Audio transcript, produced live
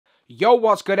Yo,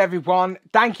 what's good everyone?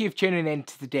 Thank you for tuning in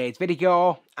to today's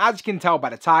video. As you can tell by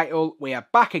the title, we are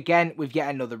back again with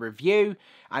yet another review.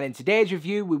 And in today's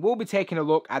review, we will be taking a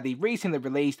look at the recently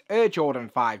released Air Jordan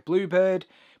 5 Bluebird.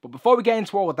 But before we get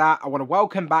into all of that, I want to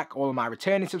welcome back all of my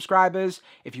returning subscribers.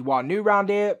 If you are new around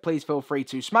here, please feel free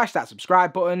to smash that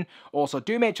subscribe button. Also,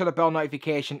 do make sure the bell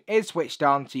notification is switched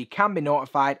on so you can be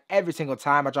notified every single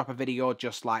time I drop a video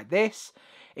just like this.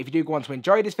 If you do go on to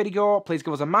enjoy this video, please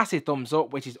give us a massive thumbs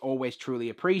up, which is always truly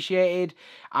appreciated.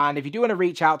 And if you do want to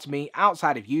reach out to me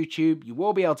outside of YouTube, you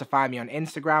will be able to find me on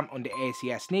Instagram under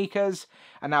ACS Sneakers.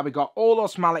 And now we've got all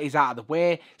those formalities out of the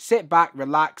way, sit back,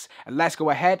 relax, and let's go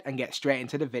ahead and get straight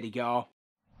into the video.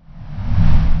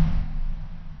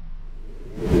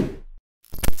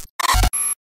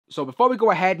 So before we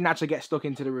go ahead and actually get stuck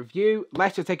into the review,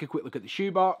 let's just take a quick look at the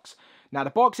shoebox. Now the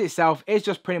box itself is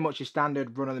just pretty much your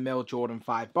standard run-of-the-mill Jordan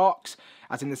 5 box.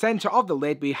 As in the centre of the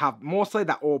lid we have mostly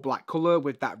that all black colour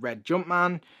with that red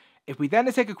Jumpman. If we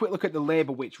then take a quick look at the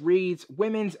label, which reads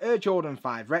Women's Air Jordan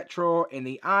 5 Retro in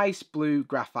the ice blue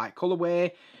graphite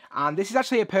colourway. And this is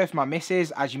actually a pair for my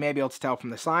missus, as you may be able to tell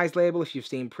from the size label if you've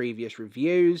seen previous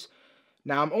reviews.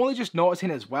 Now I'm only just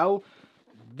noticing as well,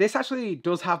 this actually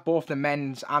does have both the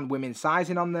men's and women's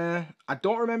sizing on there. I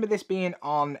don't remember this being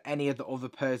on any of the other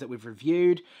pairs that we've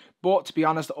reviewed, but to be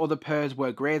honest, the other pairs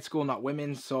were grade school, not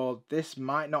women's, so this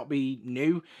might not be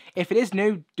new. If it is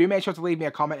new, do make sure to leave me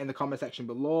a comment in the comment section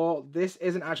below. This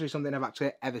isn't actually something I've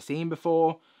actually ever seen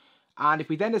before. And if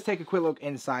we then just take a quick look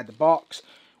inside the box,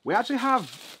 we actually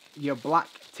have your black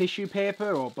tissue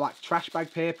paper or black trash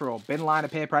bag paper or bin liner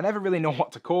paper. I never really know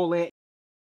what to call it.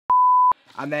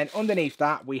 And then underneath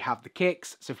that, we have the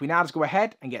kicks. So if we now just go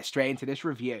ahead and get straight into this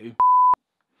review.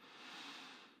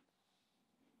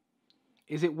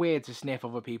 Is it weird to sniff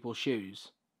other people's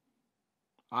shoes?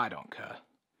 I don't care.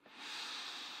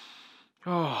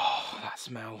 Oh, that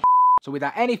smell. So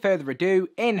without any further ado,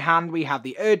 in hand we have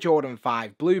the Air Jordan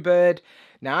 5 Bluebird.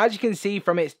 Now as you can see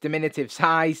from its diminutive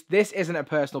size, this isn't a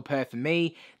personal pair for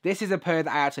me. This is a pair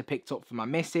that I actually picked up for my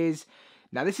missus.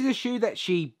 Now this is a shoe that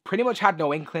she pretty much had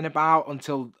no inkling about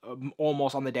until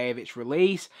almost on the day of its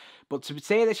release. But to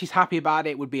say that she's happy about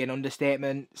it would be an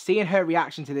understatement. Seeing her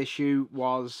reaction to this shoe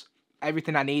was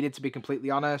everything I needed, to be completely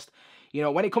honest. You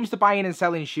know, when it comes to buying and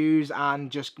selling shoes and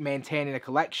just maintaining a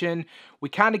collection, we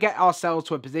kind of get ourselves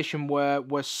to a position where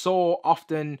we're so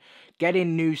often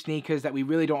getting new sneakers that we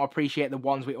really don't appreciate the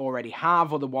ones we already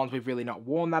have or the ones we've really not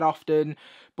worn that often.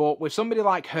 But with somebody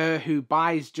like her who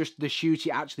buys just the shoes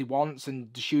she actually wants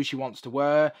and the shoes she wants to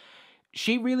wear,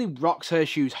 she really rocks her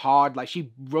shoes hard. Like,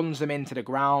 she runs them into the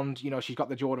ground. You know, she's got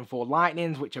the Jordan 4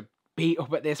 Lightnings, which are beat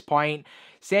up at this point.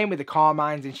 Same with the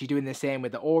Carmines, and she's doing the same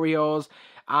with the Oreos.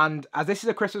 And as this is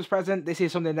a Christmas present, this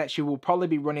is something that she will probably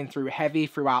be running through heavy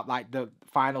throughout like the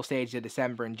final stage of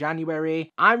December and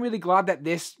January. I'm really glad that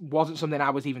this wasn't something I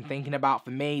was even thinking about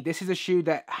for me. This is a shoe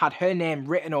that had her name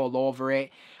written all over it.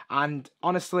 And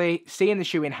honestly, seeing the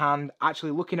shoe in hand,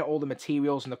 actually looking at all the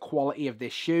materials and the quality of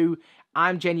this shoe,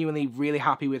 I'm genuinely really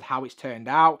happy with how it's turned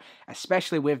out,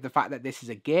 especially with the fact that this is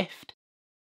a gift.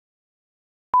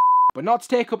 But not to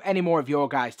take up any more of your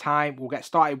guys' time, we'll get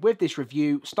started with this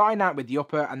review, starting out with the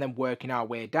upper and then working our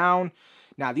way down.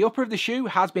 Now, the upper of the shoe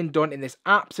has been done in this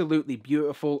absolutely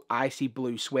beautiful icy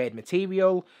blue suede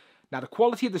material. Now, the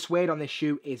quality of the suede on this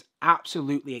shoe is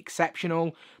absolutely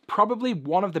exceptional. Probably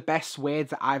one of the best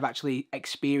suedes that I've actually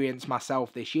experienced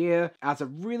myself this year. It has a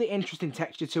really interesting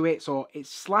texture to it, so it's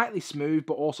slightly smooth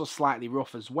but also slightly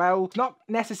rough as well. It's not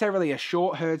necessarily a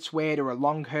short haired suede or a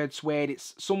long haired suede,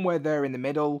 it's somewhere there in the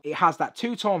middle. It has that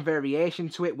two-tone variation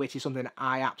to it, which is something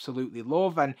I absolutely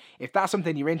love, and if that's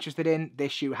something you're interested in,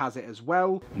 this shoe has it as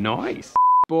well. Nice.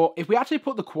 But if we actually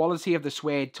put the quality of the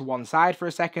suede to one side for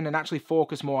a second and actually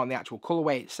focus more on the actual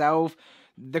colourway itself,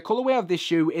 the colourway of this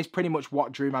shoe is pretty much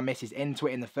what drew my missus into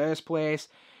it in the first place.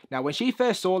 Now, when she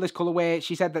first saw this colourway,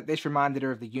 she said that this reminded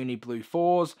her of the Uni Blue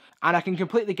 4s, and I can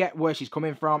completely get where she's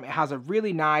coming from. It has a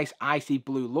really nice icy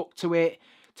blue look to it.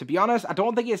 To be honest, I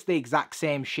don't think it's the exact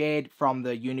same shade from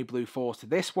the Uni Blue 4s to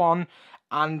this one.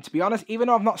 And to be honest, even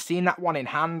though I've not seen that one in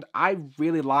hand, I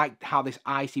really like how this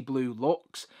icy blue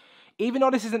looks. Even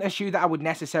though this isn't a shoe that I would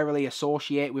necessarily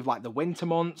associate with like the winter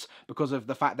months because of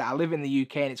the fact that I live in the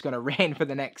UK and it's going to rain for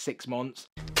the next 6 months.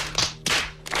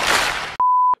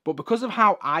 But because of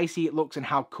how icy it looks and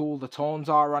how cool the tones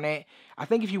are on it, I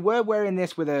think if you were wearing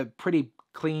this with a pretty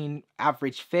clean,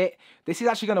 average fit, this is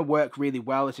actually going to work really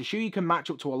well. It's a shoe you can match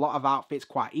up to a lot of outfits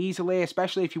quite easily,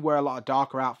 especially if you wear a lot of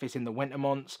darker outfits in the winter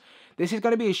months. This is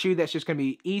going to be a shoe that's just going to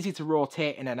be easy to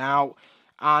rotate in and out.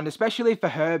 And especially for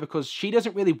her, because she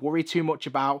doesn't really worry too much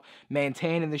about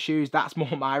maintaining the shoes. That's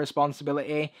more my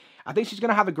responsibility. I think she's going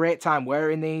to have a great time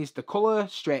wearing these. The colour,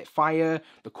 straight fire.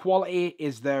 The quality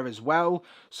is there as well.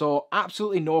 So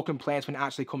absolutely no complaints when it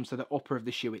actually comes to the upper of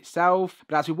the shoe itself.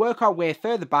 But as we work our way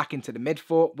further back into the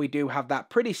midfoot, we do have that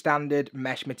pretty standard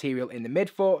mesh material in the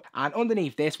midfoot. And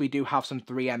underneath this, we do have some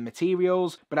 3M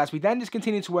materials. But as we then just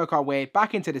continue to work our way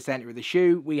back into the centre of the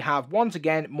shoe, we have once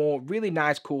again more really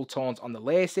nice cool tones on the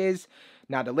laces.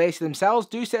 Now the laces themselves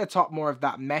do sit atop more of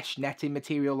that mesh netting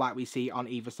material like we see on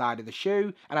either side of the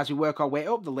shoe. And as we work our way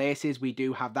up the laces, we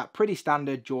do have that pretty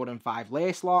standard Jordan 5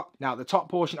 lace lock. Now at the top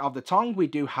portion of the tongue, we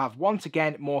do have once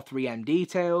again more 3M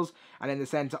details. And in the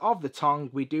centre of the tongue,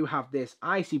 we do have this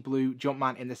icy blue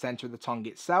Jumpman in the centre of the tongue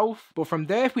itself. But from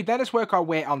there, if we then just work our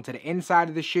way onto the inside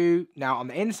of the shoe. Now on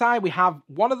the inside, we have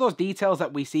one of those details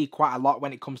that we see quite a lot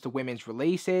when it comes to women's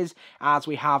releases, as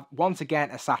we have once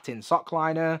again a satin sock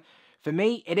liner. For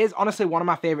me, it is honestly one of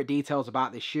my favourite details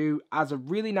about this shoe, as a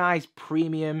really nice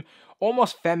premium,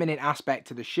 almost feminine aspect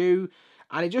to the shoe,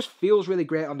 and it just feels really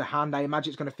great on the hand. I imagine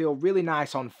it's going to feel really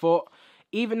nice on foot,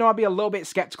 even though I'd be a little bit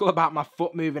skeptical about my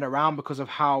foot moving around because of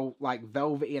how like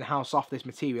velvety and how soft this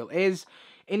material is.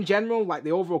 In general, like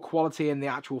the overall quality and the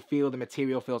actual feel of the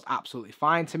material feels absolutely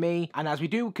fine to me. And as we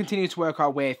do continue to work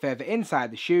our way further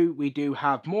inside the shoe, we do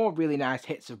have more really nice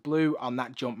hits of blue on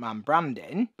that Jumpman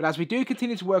branding. But as we do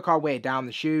continue to work our way down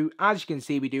the shoe, as you can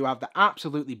see, we do have the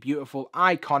absolutely beautiful,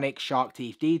 iconic shark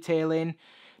teeth detailing.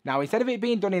 Now, instead of it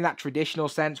being done in that traditional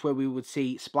sense where we would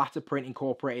see splatter print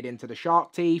incorporated into the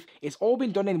shark teeth, it's all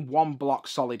been done in one block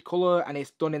solid colour, and it's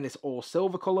done in this all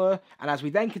silver colour. And as we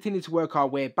then continue to work our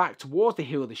way back towards the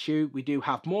heel of the shoe, we do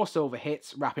have more silver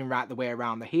hits wrapping right the way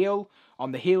around the heel.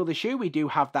 On the heel of the shoe, we do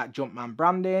have that Jumpman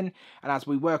branding, and as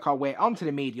we work our way onto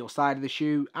the medial side of the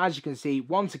shoe, as you can see,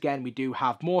 once again, we do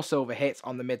have more silver hits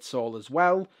on the midsole as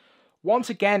well.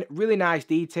 Once again, really nice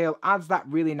detail, adds that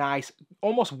really nice,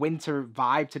 almost winter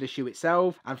vibe to the shoe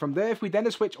itself. And from there, if we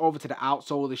then switch over to the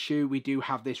outsole of the shoe, we do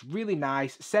have this really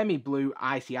nice semi-blue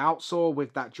icy outsole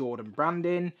with that Jordan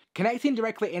branding. Connecting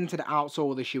directly into the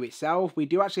outsole of the shoe itself, we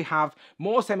do actually have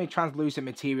more semi-translucent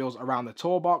materials around the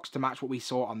toe box to match what we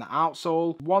saw on the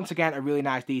outsole. Once again, a really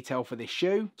nice detail for this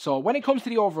shoe. So when it comes to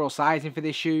the overall sizing for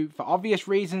this shoe, for obvious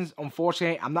reasons,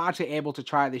 unfortunately, I'm not actually able to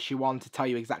try this shoe on to tell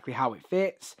you exactly how it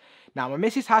fits. Now, my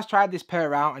missus has tried this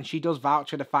pair out, and she does vouch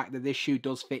for the fact that this shoe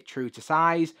does fit true to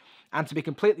size. And to be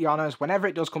completely honest, whenever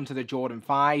it does come to the Jordan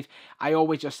 5, I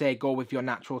always just say go with your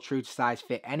natural true to size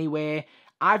fit anyway.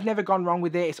 I've never gone wrong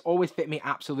with it. It's always fit me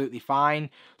absolutely fine.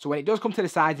 So when it does come to the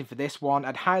sizing for this one,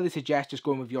 I'd highly suggest just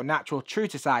going with your natural true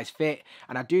to size fit,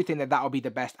 and I do think that that'll be the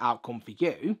best outcome for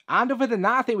you. And other than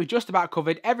that, I think we've just about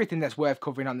covered everything that's worth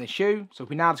covering on this shoe. So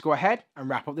if we now just go ahead and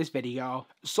wrap up this video.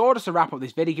 So just to wrap up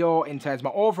this video, in terms of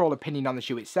my overall opinion on the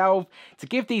shoe itself, to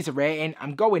give these a rating,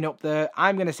 I'm going up there.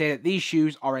 I'm going to say that these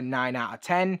shoes are a 9 out of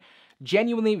 10.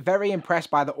 Genuinely very impressed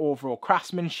by the overall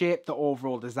craftsmanship, the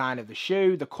overall design of the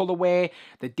shoe, the colorway,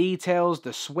 the details,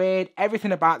 the suede,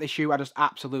 everything about the shoe I just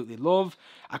absolutely love.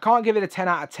 I can't give it a 10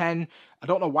 out of 10. I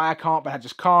don't know why I can't, but I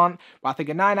just can't. But I think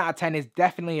a 9 out of 10 is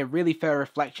definitely a really fair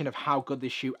reflection of how good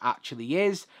this shoe actually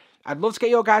is. I'd love to get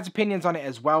your guys' opinions on it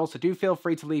as well, so do feel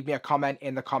free to leave me a comment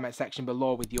in the comment section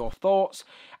below with your thoughts.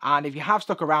 And if you have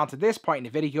stuck around to this point in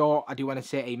the video, I do want to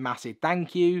say a massive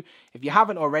thank you. If you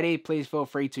haven't already, please feel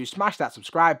free to smash that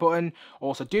subscribe button.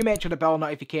 Also, do make sure the bell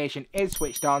notification is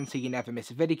switched on so you never miss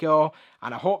a video.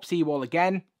 And I hope to see you all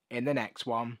again in the next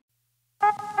one.